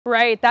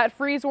Right, that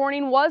freeze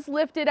warning was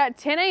lifted at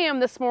 10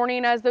 a.m. this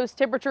morning as those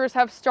temperatures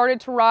have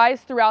started to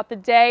rise throughout the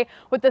day,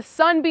 with the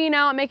sun being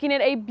out, making it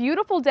a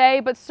beautiful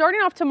day. But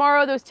starting off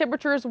tomorrow, those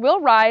temperatures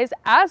will rise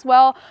as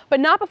well, but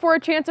not before a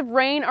chance of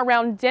rain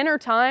around dinner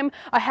time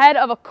ahead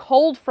of a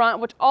cold front,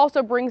 which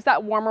also brings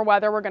that warmer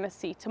weather we're going to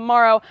see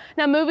tomorrow.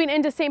 Now, moving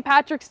into St.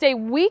 Patrick's Day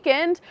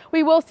weekend,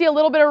 we will see a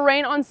little bit of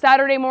rain on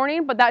Saturday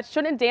morning, but that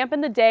shouldn't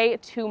dampen the day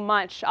too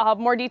much. I'll have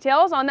more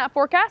details on that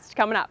forecast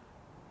coming up.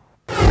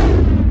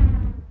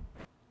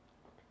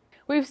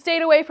 We've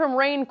stayed away from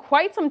rain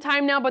quite some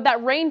time now, but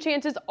that rain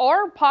chances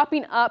are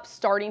popping up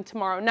starting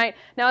tomorrow night.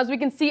 Now, as we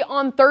can see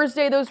on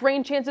Thursday, those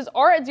rain chances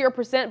are at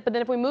 0%, but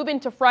then if we move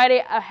into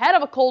Friday ahead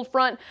of a cold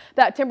front,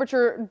 that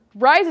temperature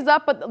rises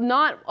up, but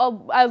not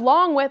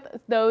along with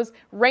those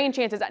rain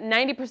chances at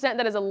 90%.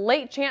 That is a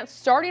late chance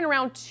starting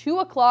around 2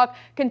 o'clock,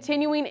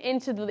 continuing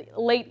into the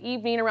late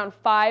evening around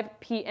 5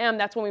 p.m.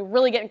 That's when we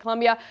really get in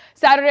Columbia.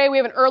 Saturday, we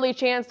have an early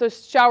chance.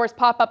 Those showers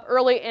pop up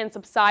early and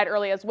subside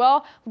early as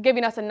well,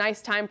 giving us a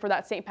nice time for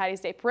that St. Patty's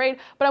Day parade.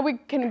 But we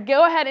can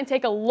go ahead and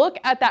take a look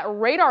at that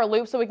radar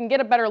loop so we can get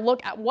a better look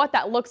at what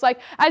that looks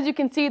like. As you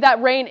can see, that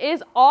rain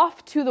is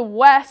off to the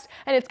west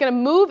and it's going to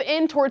move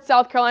in towards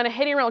South Carolina,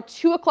 hitting around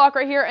 2 o'clock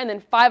right here, and then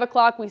 5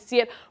 o'clock we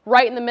see it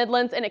right in the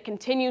Midlands, and it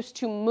continues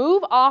to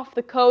move off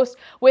the coast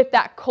with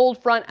that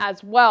cold front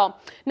as well.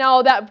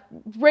 Now, that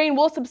rain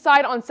will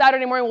subside on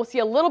Saturday morning. We'll see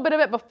a little bit of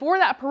it before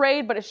that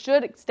parade, but it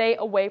should stay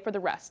away for the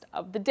rest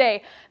of the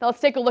day. Now, let's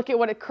take a look at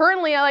what it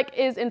currently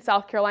is in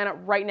South Carolina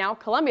right now,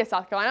 Columbia,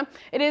 South Carolina.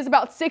 It is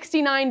about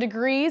 69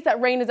 degrees. That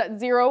rain is at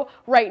 0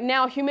 right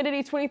now.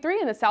 Humidity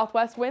 23, and the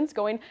southwest winds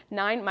going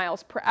 9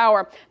 miles per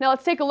hour. Now,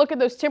 let's take a look at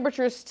those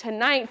temperatures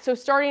tonight. So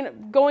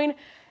going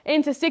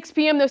into 6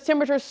 p.m., those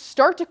temperatures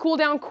start to cool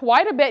down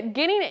quite a bit,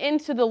 getting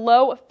into the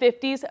low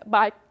 50s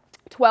by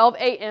 12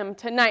 a.m.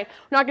 tonight.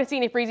 We're not going to see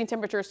any freezing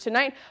temperatures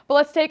tonight, but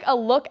let's take a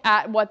look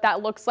at what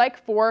that looks like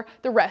for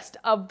the rest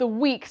of the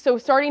week. So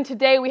starting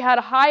today, we had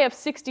a high of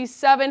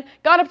 67,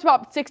 got up to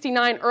about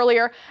 69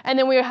 earlier, and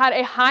then we had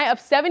a high of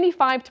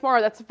 75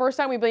 tomorrow. That's the first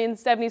time we've been in the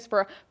 70s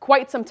for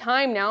quite some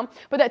time now,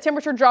 but that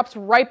temperature drops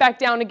right back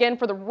down again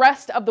for the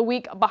rest of the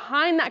week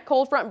behind that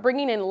cold front,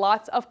 bringing in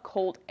lots of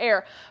cold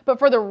air. But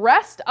for the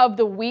rest of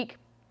the week,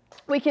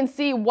 we can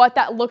see what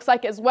that looks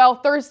like as well.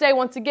 Thursday,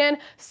 once again,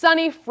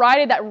 sunny.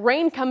 Friday, that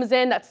rain comes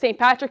in. That's St.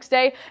 Patrick's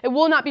Day. It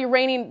will not be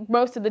raining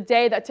most of the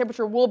day. That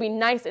temperature will be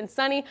nice and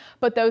sunny,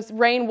 but those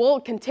rain will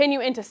continue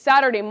into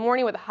Saturday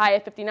morning with a high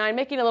of 59,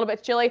 making it a little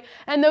bit chilly,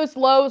 and those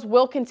lows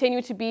will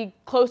continue to be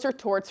closer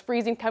towards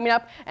freezing coming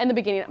up and the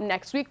beginning of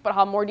next week, but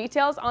I'll have more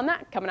details on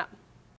that coming up.